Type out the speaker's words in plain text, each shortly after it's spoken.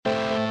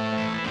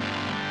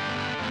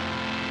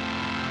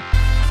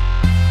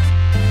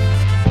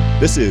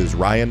This is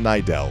Ryan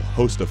Niddel,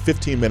 host of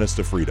 15 Minutes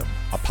to Freedom,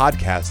 a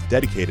podcast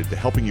dedicated to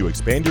helping you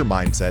expand your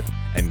mindset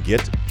and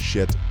get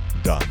shit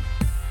done.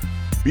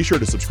 Be sure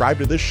to subscribe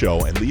to this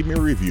show and leave me a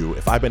review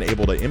if I've been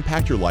able to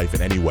impact your life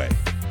in any way.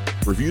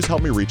 Reviews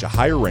help me reach a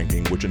higher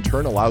ranking, which in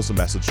turn allows the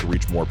message to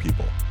reach more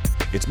people.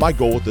 It's my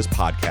goal with this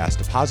podcast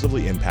to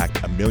positively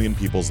impact 1 million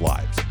people's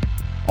lives.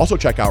 Also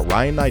check out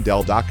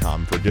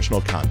RyanNiddel.com for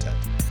additional content.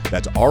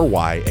 That's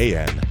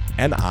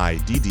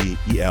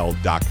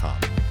RyanNiddel.com.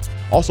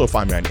 Also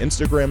find me on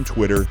Instagram,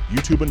 Twitter,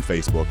 YouTube, and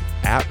Facebook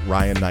at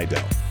Ryan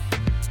Niddel.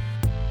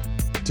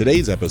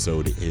 Today's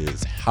episode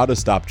is How to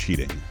Stop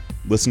Cheating,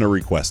 listener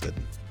requested.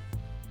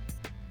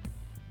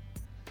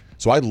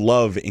 So I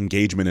love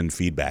engagement and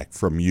feedback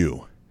from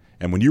you.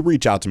 And when you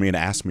reach out to me and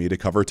ask me to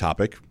cover a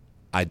topic,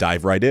 I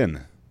dive right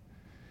in.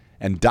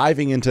 And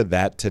diving into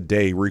that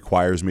today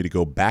requires me to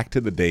go back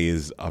to the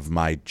days of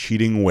my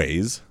cheating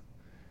ways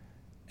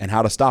and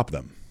how to stop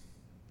them.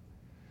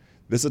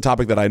 This is a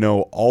topic that I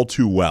know all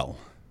too well.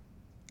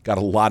 Got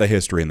a lot of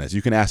history in this.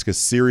 You can ask a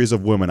series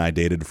of women I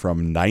dated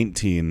from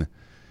 19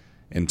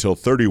 until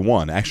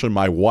 31. Actually,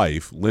 my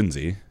wife,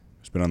 Lindsay,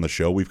 who's been on the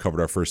show, we've covered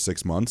our first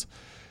 6 months.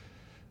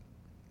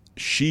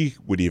 She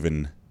would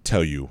even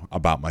tell you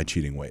about my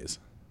cheating ways.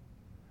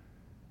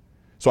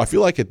 So I feel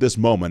like at this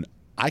moment,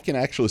 I can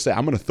actually say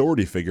I'm an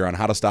authority figure on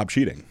how to stop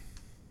cheating.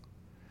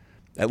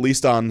 At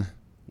least on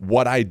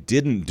what I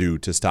didn't do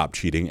to stop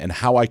cheating and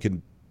how I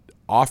could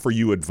offer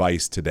you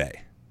advice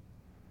today.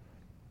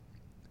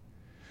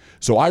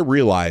 So I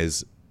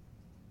realize,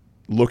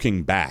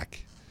 looking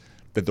back,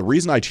 that the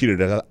reason I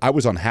cheated is I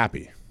was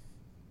unhappy.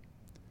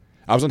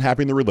 I was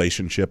unhappy in the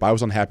relationship. I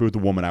was unhappy with the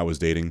woman I was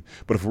dating.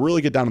 But if we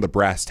really get down to the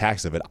brass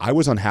tacks of it, I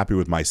was unhappy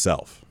with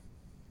myself.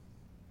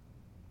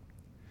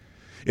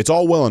 It's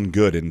all well and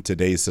good in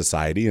today's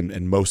society and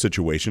in most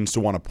situations to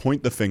want to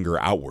point the finger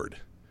outward.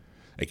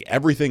 Like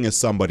everything is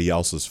somebody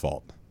else's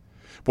fault.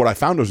 But what I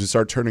found was when you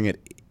start turning it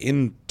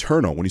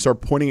internal, when you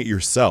start pointing at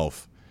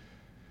yourself,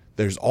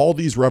 there's all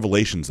these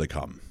revelations that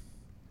come.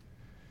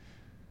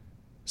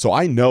 So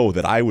I know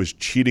that I was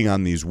cheating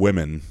on these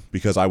women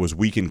because I was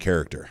weak in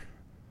character,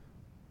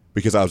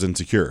 because I was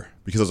insecure,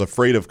 because I was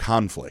afraid of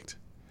conflict,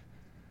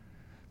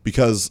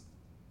 because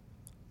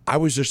I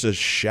was just a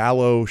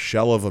shallow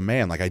shell of a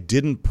man. Like I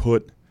didn't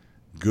put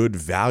good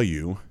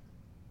value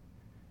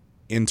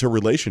into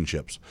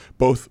relationships,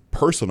 both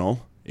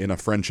personal in a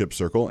friendship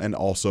circle and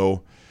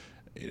also,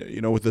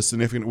 with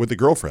the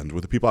girlfriend,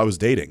 with the people I was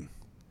dating.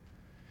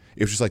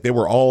 It was just like they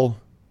were all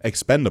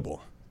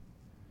expendable.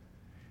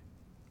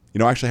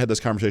 I actually had this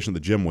conversation at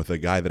the gym with a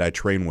guy that I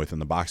train with in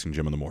the boxing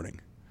gym in the morning.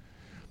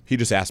 He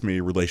just asked me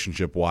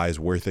relationship-wise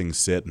where things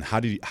sit and how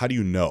do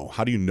you know?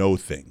 How do you know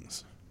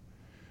things?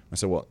 I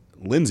said, well,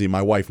 Lindsay,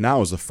 my wife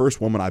now, is the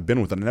first woman I've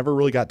been with that I never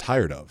really got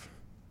tired of.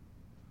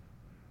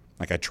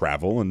 Like I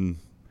travel and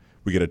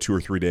we get a 2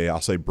 or 3 day, I'll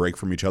say, break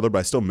from each other, but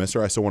I still miss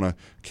her. I still want to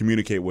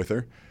communicate with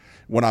her.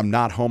 When I'm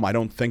not home, I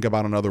don't think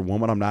about another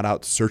woman. I'm not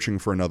out searching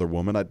for another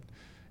woman. I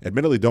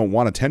admittedly don't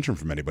want attention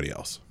from anybody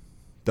else.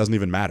 Doesn't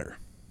even matter.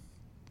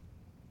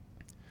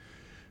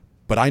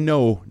 But I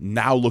know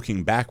now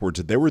looking backwards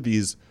that there were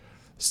these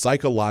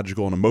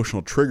psychological and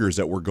emotional triggers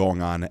that were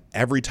going on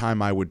every time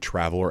I would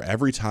travel or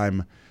every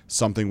time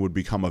something would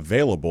become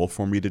available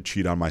for me to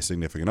cheat on my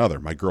significant other,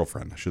 my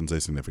girlfriend. I shouldn't say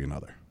significant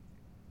other.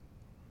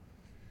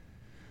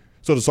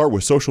 So to start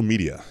with social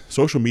media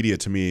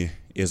to me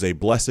is a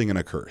blessing and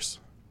a curse.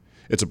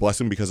 It's a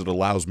blessing because it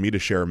allows me to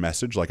share a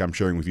message like I'm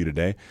sharing with you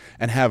today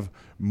and have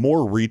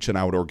more reach than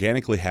I would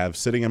organically have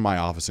sitting in my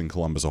office in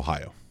Columbus,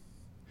 Ohio.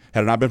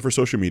 Had it not been for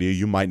social media,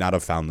 you might not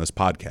have found this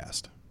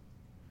podcast.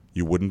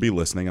 You wouldn't be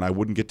listening and I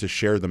wouldn't get to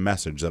share the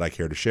message that I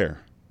care to share.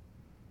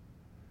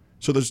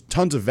 So there's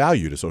tons of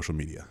value to social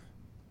media.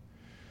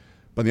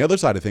 But on the other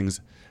side of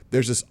things,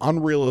 there's this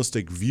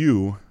unrealistic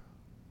view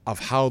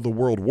of how the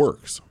world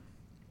works.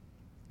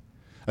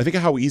 I think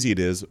of how easy it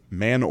is,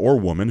 man or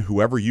woman,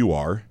 whoever you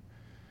are,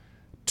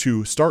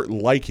 to start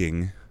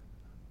liking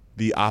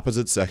the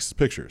opposite sex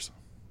pictures.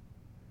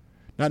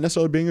 Not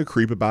necessarily being a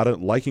creep about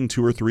it, liking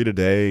 2 or 3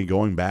 today,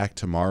 going back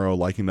tomorrow,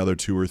 liking another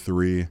 2 or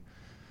 3,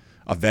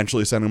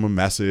 eventually sending them a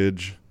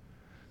message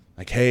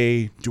like,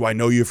 hey, do I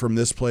know you from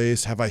this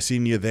place? Have I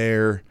seen you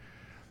there?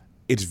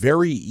 It's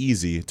very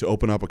easy to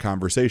open up a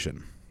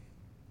conversation.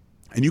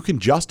 And you can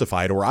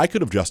justify it, or I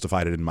could have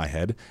justified it in my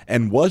head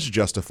and was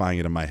justifying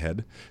it in my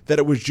head, that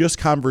it was just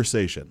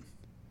conversation,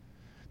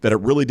 that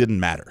it really didn't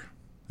matter.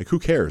 Like, who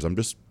cares? I'm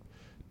just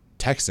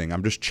texting,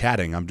 I'm just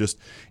chatting, I'm just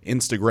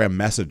Instagram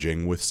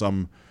messaging with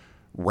some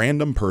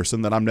random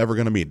person that I'm never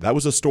going to meet. That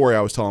was a story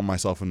I was telling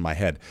myself in my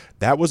head.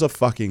 That was a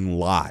fucking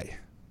lie.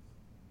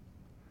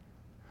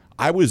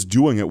 I was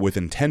doing it with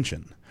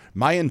intention.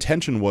 My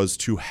intention was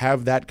to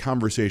have that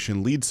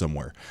conversation lead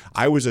somewhere.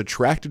 I was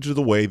attracted to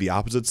the way the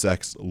opposite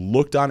sex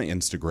looked on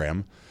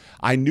Instagram.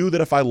 I knew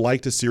that if I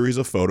liked a series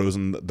of photos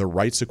in the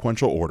right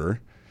sequential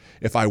order,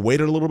 if I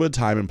waited a little bit of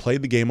time and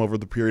played the game over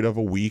the period of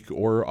a week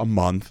or a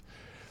month,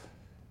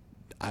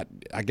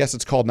 I guess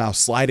it's called now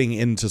sliding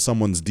into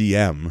someone's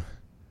DM,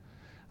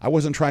 I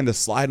wasn't trying to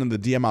slide in the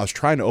DM. I was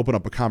trying to open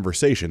up a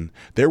conversation.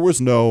 There was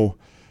no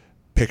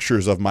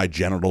pictures of my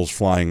genitals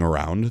flying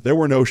around. There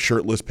were no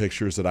shirtless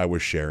pictures that I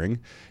was sharing.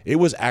 It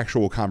was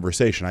actual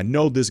conversation. I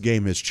know this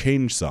game has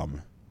changed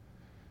some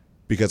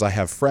because I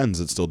have friends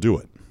that still do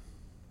it.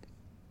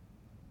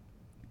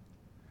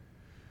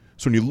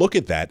 So when you look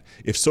at that,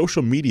 if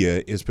social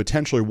media is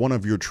potentially one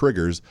of your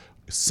triggers,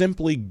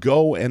 simply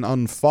go and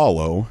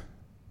unfollow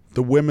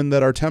the women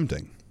that are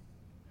tempting.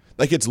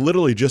 Like, it's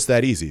literally just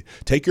that easy.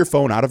 Take your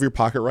phone out of your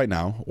pocket right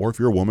now, or if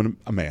you're a woman,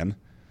 a man,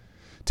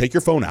 take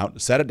your phone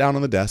out, set it down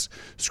on the desk,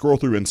 scroll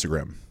through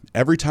Instagram.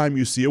 Every time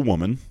you see a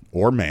woman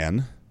or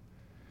man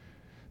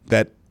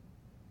that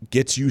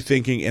gets you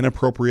thinking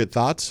inappropriate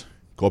thoughts,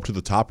 go up to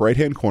the top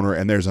right-hand corner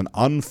and there's an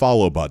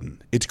unfollow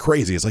button. It's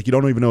crazy. It's like you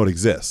don't even know it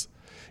exists.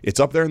 It's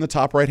up there in the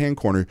top right-hand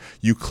corner.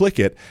 You click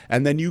it,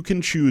 and then you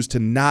can choose to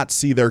not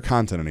see their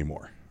content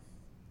anymore.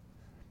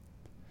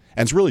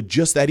 And it's really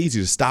just that easy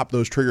to stop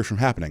those triggers from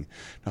happening.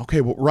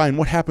 Okay, well, Ryan,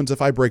 what happens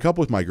if I break up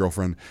with my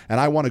girlfriend and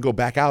I want to go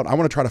back out? I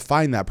want to try to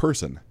find that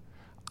person.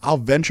 I'll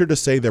venture to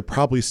say they're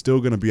probably still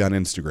going to be on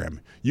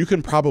Instagram. You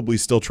can probably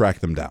still track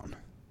them down.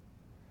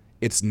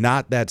 It's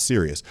not that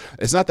serious.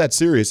 It's not that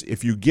serious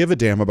if you give a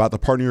damn about the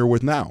partner you're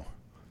with now.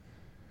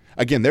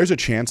 Again, there's a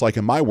chance, like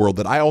in my world,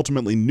 that I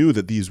ultimately knew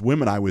that these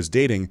women I was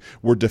dating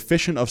were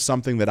deficient of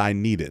something that I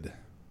needed.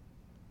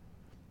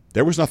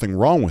 There was nothing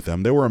wrong with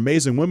them. They were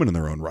amazing women in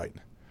their own right.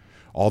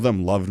 All of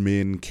them loved me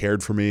and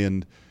cared for me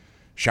and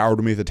showered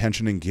me with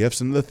attention and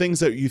gifts and the things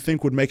that you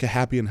think would make a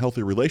happy and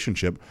healthy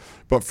relationship.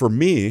 But for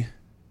me,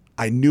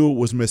 I knew it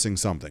was missing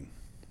something.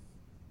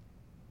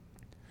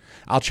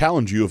 I'll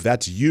challenge you, if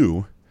that's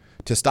you,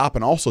 to stop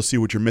and also see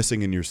what you're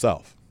missing in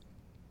yourself.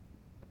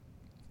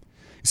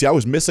 See, I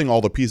was missing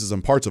all the pieces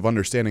and parts of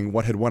understanding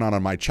what had went on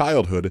in my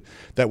childhood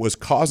that was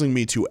causing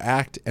me to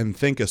act and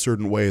think a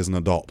certain way as an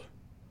adult.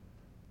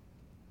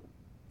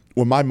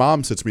 When my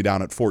mom sits me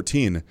down at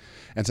 14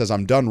 and says,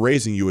 I'm done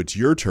raising you, it's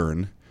your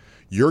turn,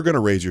 you're going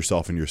to raise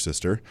yourself and your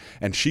sister,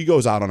 and she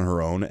goes out on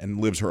her own and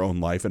lives her own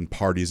life and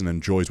parties and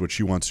enjoys what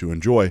she wants to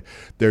enjoy,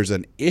 there's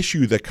an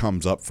issue that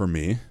comes up for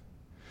me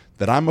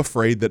that I'm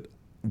afraid that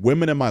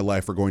women in my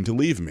life are going to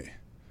leave me,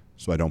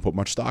 so I don't put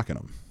much stock in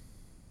them.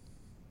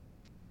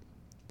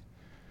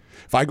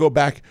 If I go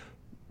back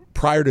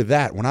prior to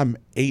that, when I'm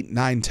 8,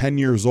 9, 10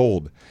 years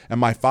old, and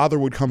my father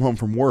would come home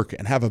from work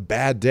and have a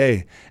bad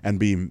day and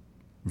be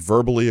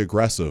verbally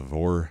aggressive,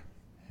 or,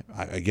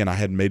 again, I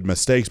had made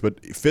mistakes,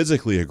 but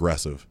physically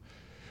aggressive,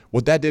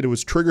 what that did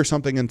was trigger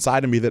something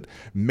inside of me that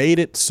made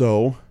it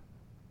so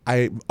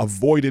I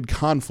avoided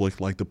conflict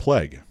like the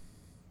plague.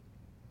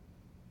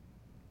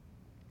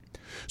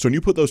 So when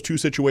you put those two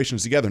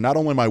situations together, not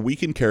only am I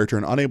weak in character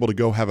and unable to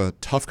go have a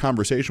tough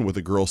conversation with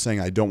a girl saying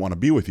I don't want to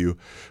be with you,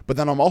 but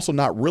then I'm also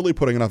not really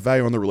putting enough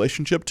value on the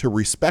relationship to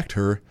respect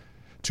her,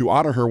 to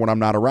honor her when I'm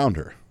not around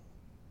her.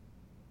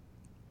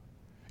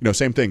 You know,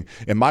 same thing.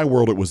 In my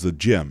world, it was the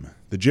gym.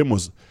 The gym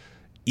was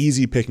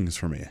easy pickings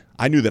for me.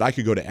 I knew that I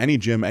could go to any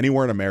gym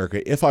anywhere in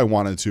America if I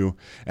wanted to,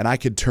 and I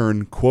could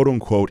turn, quote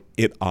unquote,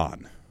 it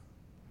on.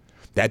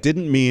 That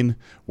didn't mean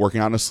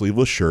working out in a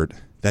sleeveless shirt.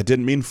 That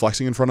didn't mean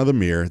flexing in front of the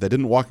mirror. That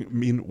didn't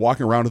mean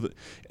walking around with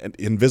an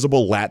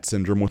invisible lat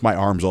syndrome with my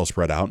arms all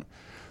spread out.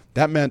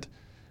 That meant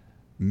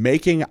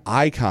making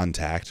eye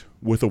contact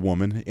with a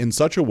woman in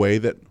such a way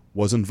that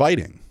was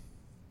inviting.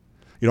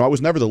 You know, I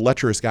was never the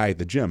lecherous guy at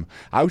the gym.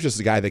 I was just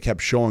the guy that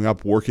kept showing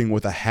up, working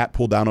with a hat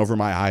pulled down over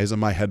my eyes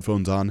and my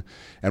headphones on,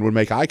 and would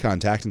make eye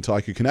contact until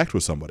I could connect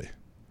with somebody.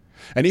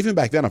 And even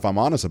back then, if I'm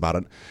honest about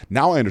it,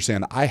 now I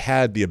understand I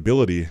had the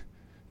ability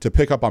to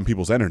pick up on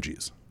people's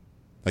energies.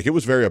 Like, it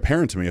was very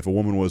apparent to me if a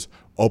woman was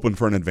open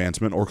for an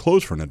advancement or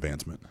closed for an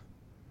advancement.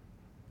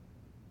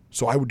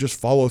 So I would just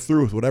follow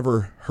through with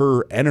whatever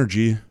her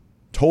energy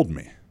told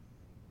me.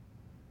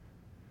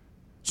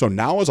 So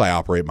now as I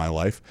operate my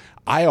life,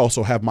 I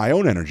also have my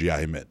own energy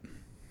I emit.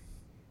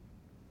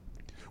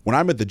 When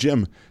I'm at the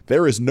gym,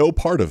 there is no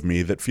part of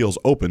me that feels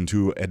open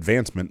to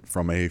advancement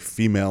from a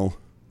female,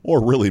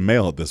 or really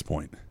male at this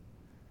point.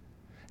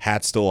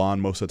 Hat's still on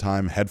most of the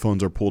time,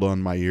 headphones are pulled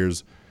on my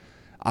ears.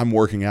 I'm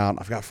working out.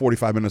 I've got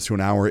 45 minutes to an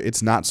hour.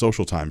 It's not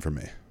social time for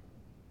me.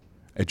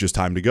 It's just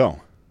time to go.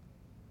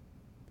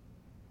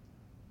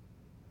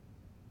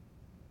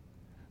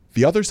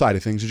 The other side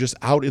of things is just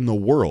out in the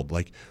world.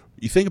 Like,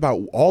 you think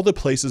about all the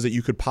places that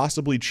you could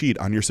possibly cheat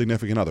on your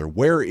significant other.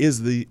 Where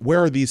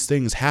are these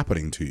things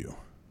happening to you?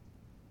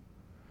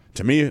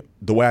 To me,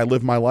 the way I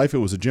lived my life, it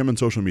was a gym and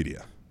social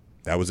media.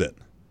 That was it.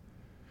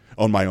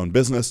 Owned my own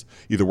business,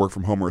 either work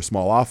from home or a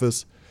small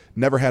office.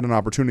 Never had an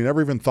opportunity,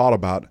 never even thought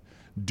about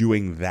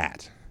doing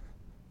that.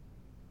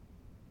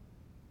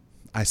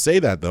 I say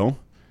that though,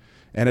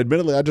 and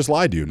admittedly, I just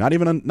lied to you. Not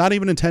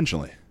even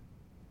intentionally.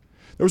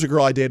 There was a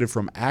girl I dated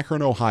from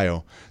Akron,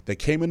 Ohio, that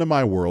came into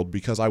my world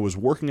because I was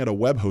working at a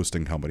web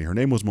hosting company. Her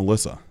name was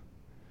Melissa.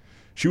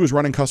 She was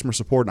running customer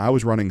support, and I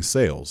was running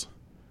sales.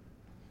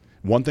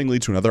 One thing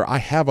leads to another. I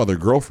have other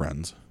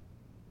girlfriends.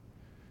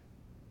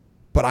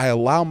 but I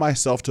allow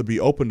myself to be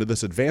open to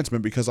this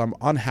advancement because I'm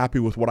unhappy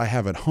with what I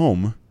have at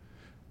home,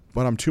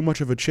 but I'm too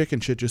much of a chicken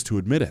shit just to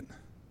admit it.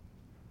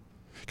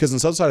 Because on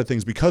the other side of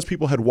things, because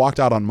people had walked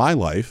out on my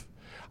life,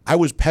 I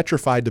was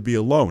petrified to be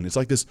alone. It's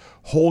like this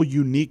whole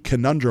unique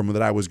conundrum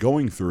that I was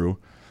going through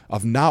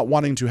of not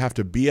wanting to have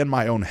to be in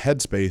my own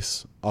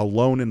headspace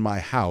alone in my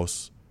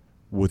house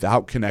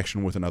without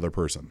connection with another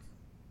person.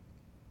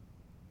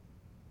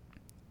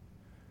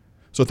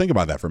 So think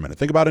about that for a minute.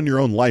 Think about in your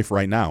own life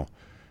right now.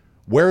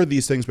 Where are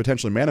these things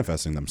potentially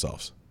manifesting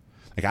themselves?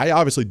 Like, I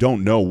obviously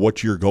don't know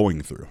what you're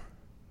going through,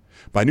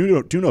 but I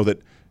do know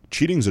that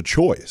cheating is a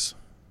choice.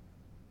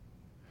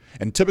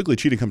 And typically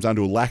cheating comes down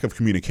to a lack of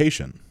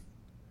communication,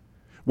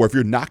 where if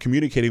you're not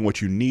communicating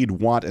what you need,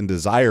 want, and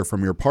desire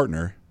from your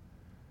partner,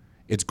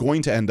 it's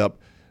going to end up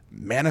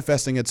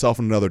manifesting itself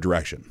in another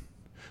direction.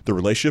 The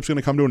relationship's going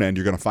to come to an end.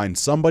 You're going to find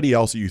somebody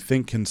else that you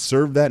think can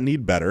serve that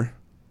need better,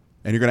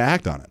 and you're going to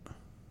act on it.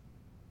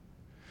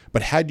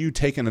 But had you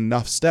taken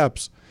enough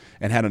steps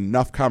and had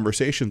enough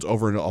conversations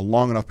over a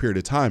long enough period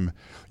of time,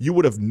 you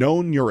would have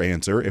known your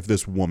answer if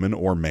this woman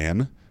or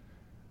man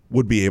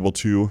would be able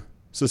to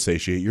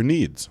satiate your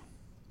needs.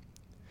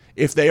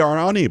 If they are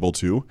unable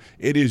to,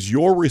 it is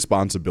your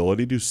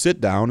responsibility to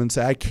sit down and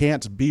say, I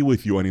can't be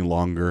with you any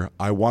longer.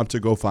 I want to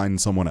go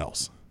find someone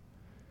else.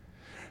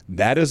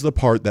 That is the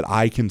part that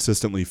I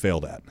consistently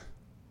failed at.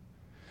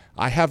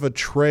 I have a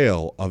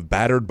trail of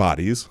battered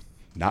bodies,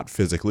 not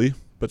physically,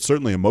 but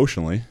certainly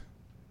emotionally,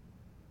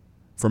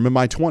 from in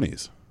my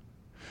 20s,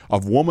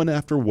 of woman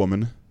after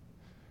woman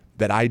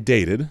that I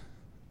dated,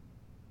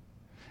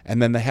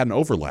 and then they had an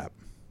overlap.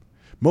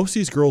 Most of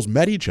these girls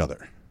met each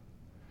other.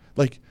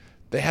 Like,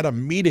 they had a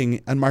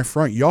meeting in my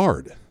front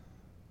yard.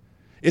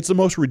 It's the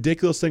most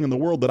ridiculous thing in the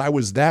world that I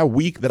was that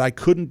weak that I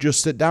couldn't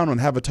just sit down and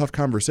have a tough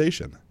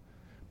conversation.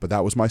 But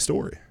that was my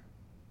story.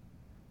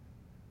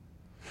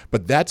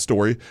 But that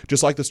story,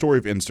 just like the story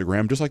of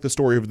Instagram, just like the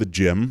story of the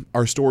gym,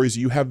 are stories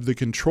you have the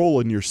control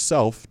in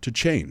yourself to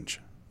change.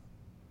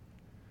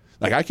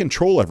 Like, I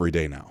control every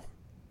day now.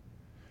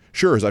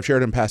 Sure, as I've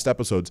shared in past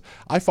episodes,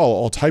 I follow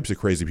all types of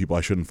crazy people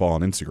I shouldn't follow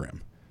on Instagram.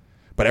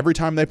 But every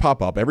time they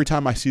pop up, every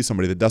time I see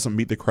somebody that doesn't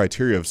meet the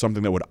criteria of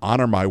something that would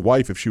honor my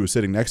wife if she was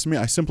sitting next to me,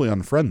 I simply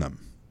unfriend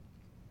them.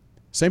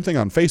 Same thing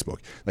on Facebook.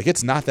 Like,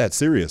 it's not that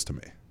serious to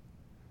me.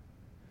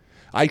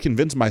 I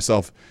convinced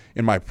myself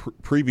in my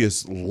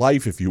previous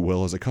life, if you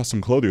will, as a custom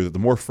clothier, that the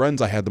more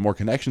friends I had, the more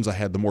connections I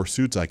had, the more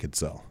suits I could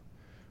sell.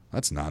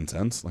 That's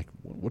nonsense. Like,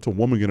 what's a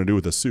woman going to do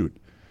with a suit?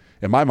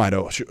 In my mind,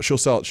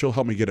 she'll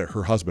help me get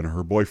her husband or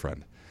her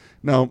boyfriend.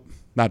 No,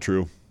 not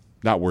true.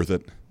 Not worth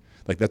it.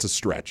 Like, that's a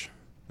stretch.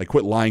 Like,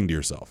 quit lying to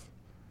yourself.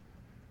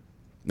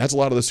 That's a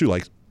lot of this too.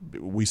 Like,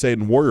 we say it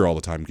in Warrior all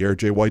the time. Garrett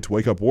J. White's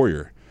Wake Up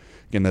Warrior.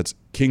 Again, that's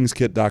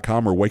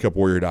kingskit.com or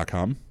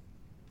wakeupwarrior.com.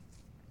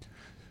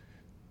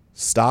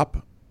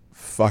 Stop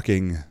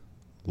fucking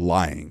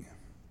lying.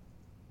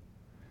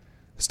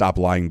 Stop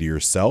lying to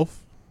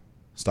yourself.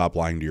 Stop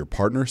lying to your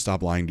partner.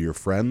 Stop lying to your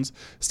friends.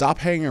 Stop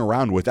hanging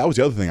around with, that was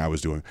the other thing I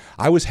was doing.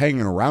 I was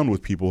hanging around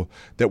with people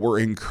that were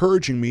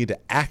encouraging me to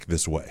act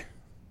this way.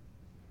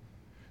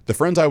 The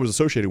friends I was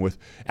associating with,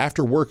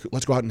 after work,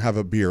 let's go out and have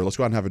a beer. Let's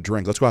go out and have a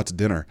drink. Let's go out to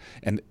dinner.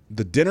 And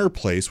the dinner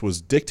place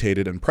was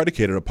dictated and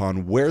predicated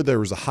upon where there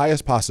was the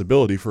highest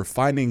possibility for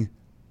finding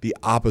the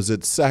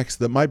opposite sex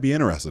that might be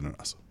interested in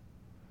us.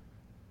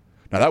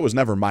 Now, that was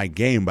never my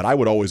game, but I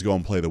would always go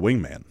and play the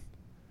wingman.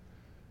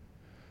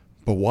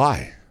 But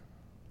why?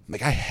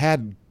 Like, I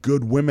had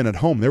good women at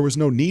home. There was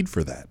no need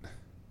for that.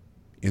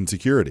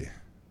 Insecurity.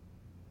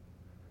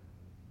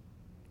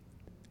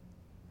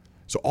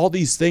 So all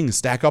these things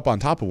stack up on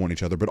top of one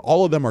each other, but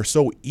all of them are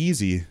so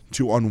easy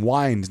to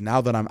unwind now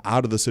that I'm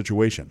out of the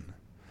situation.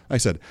 Like I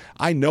said,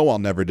 I know I'll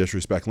never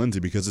disrespect Lindsay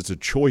because it's a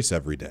choice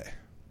every day.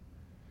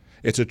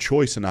 It's a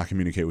choice to not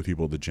communicate with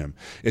people at the gym.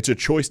 It's a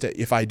choice to,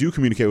 if I do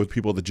communicate with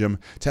people at the gym,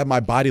 to have my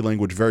body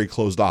language very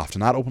closed off, to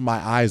not open my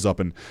eyes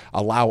up and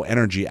allow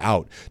energy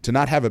out, to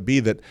not have it be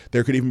that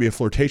there could even be a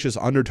flirtatious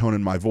undertone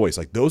in my voice.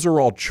 Like, those are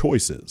all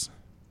choices.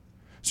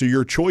 So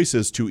your choice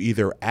is to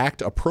either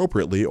act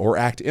appropriately or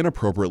act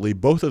inappropriately.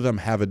 Both of them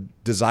have a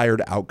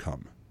desired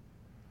outcome.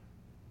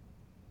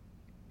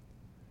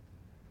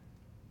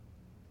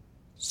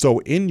 So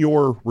in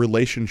your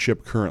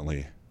relationship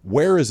currently,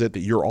 where is it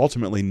that you're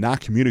ultimately not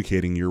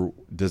communicating your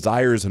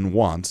desires and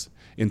wants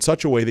in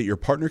such a way that your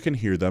partner can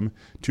hear them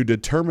to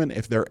determine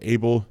if they're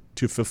able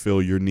to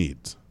fulfill your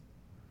needs?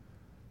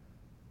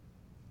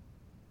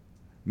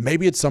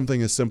 Maybe it's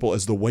something as simple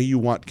as the way you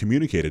want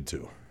communicated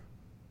to.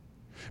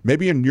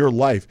 Maybe in your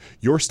life,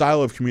 your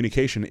style of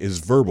communication is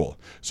verbal.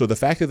 So the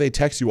fact that they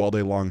text you all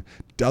day long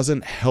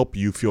doesn't help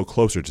you feel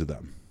closer to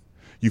them.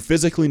 You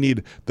physically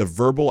need the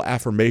verbal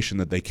affirmation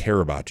that they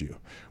care about you.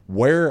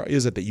 Where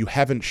is it that you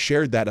haven't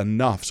shared that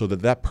enough so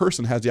that that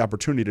person has the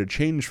opportunity to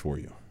change for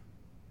you?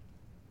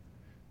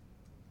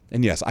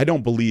 And yes, I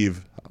don't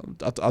believe,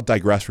 I'll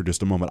digress for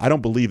just a moment. I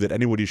don't believe that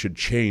anybody should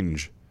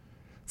change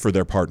for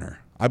their partner.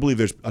 I believe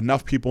there's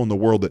enough people in the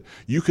world that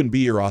you can be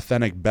your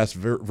authentic best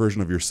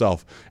version of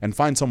yourself and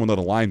find someone that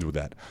aligns with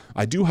that.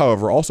 I do,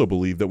 however, also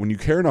believe that when you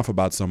care enough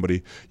about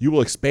somebody, you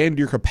will expand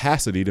your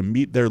capacity to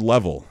meet their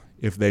level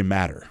if they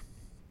matter.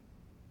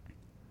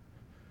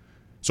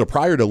 So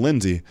prior to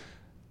Lindsay,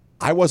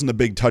 I wasn't a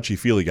big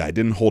touchy-feely guy. I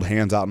didn't hold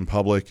hands out in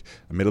public.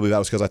 Admittedly, that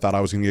was because I thought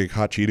I was going to get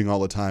caught cheating all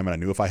the time, and I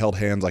knew if I held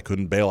hands, I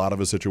couldn't bail out of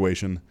a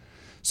situation.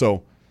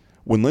 So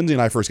when Lindsay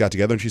and I first got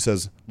together and she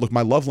says, look,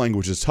 my love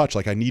language is touch.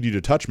 Like, I need you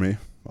to touch me.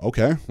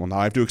 Okay, well, now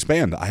I have to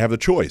expand. I have the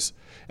choice.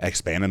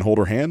 Expand and hold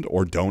her hand,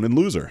 or don't and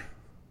lose her.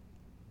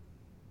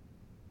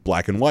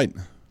 Black and white.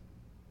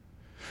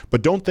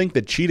 But don't think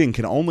that cheating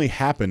can only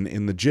happen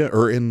in the gym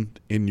or in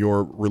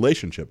your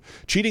relationship.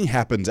 Cheating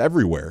happens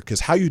everywhere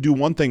because how you do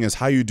one thing is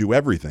how you do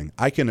everything.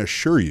 I can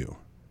assure you.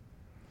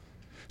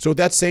 So at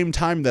that same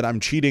time that I'm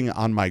cheating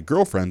on my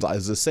girlfriends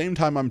is the same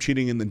time I'm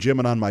cheating in the gym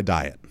and on my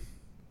diet,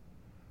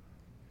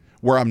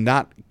 where I'm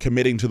not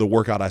committing to the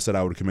workout I said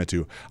I would commit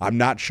to. I'm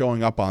not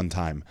showing up on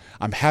time.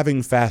 I'm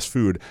having fast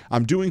food.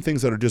 I'm doing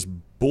things that are just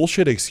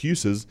bullshit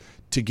excuses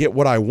to get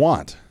what I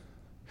want.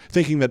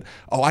 Thinking that,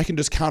 I can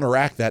just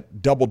counteract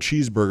that double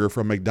cheeseburger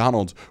from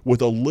McDonald's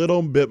with a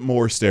little bit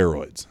more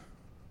steroids.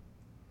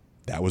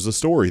 That was a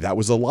story. That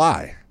was a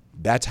lie.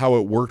 That's how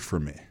it worked for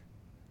me.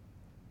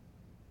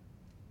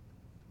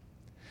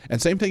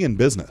 And same thing in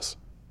business.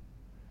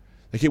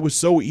 Like, it was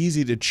so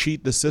easy to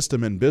cheat the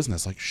system in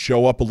business, like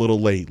show up a little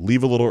late,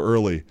 leave a little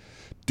early,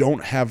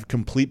 don't have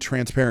complete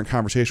transparent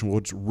conversation with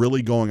what's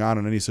really going on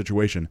in any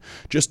situation.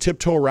 Just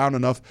tiptoe around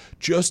enough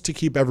just to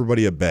keep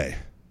everybody at bay.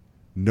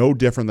 No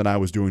different than I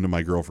was doing to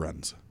my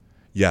girlfriends.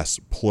 Yes,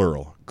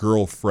 plural,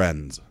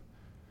 girlfriends.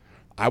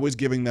 I was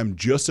giving them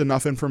just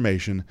enough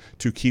information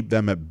to keep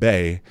them at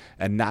bay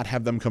and not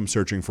have them come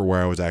searching for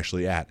where I was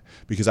actually at,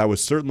 because I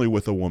was certainly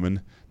with a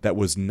woman that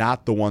was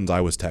not the ones I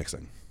was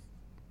texting.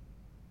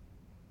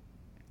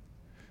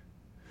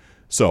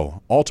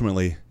 So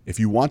ultimately, if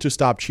you want to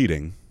stop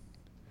cheating,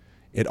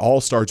 it all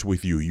starts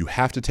with you. You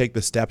have to take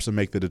the steps and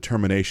make the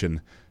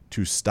determination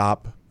to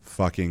stop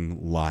fucking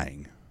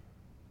lying.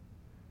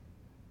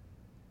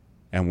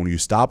 And when you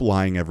stop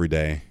lying every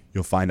day,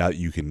 you'll find out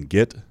you can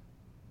get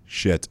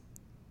shit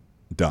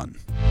done.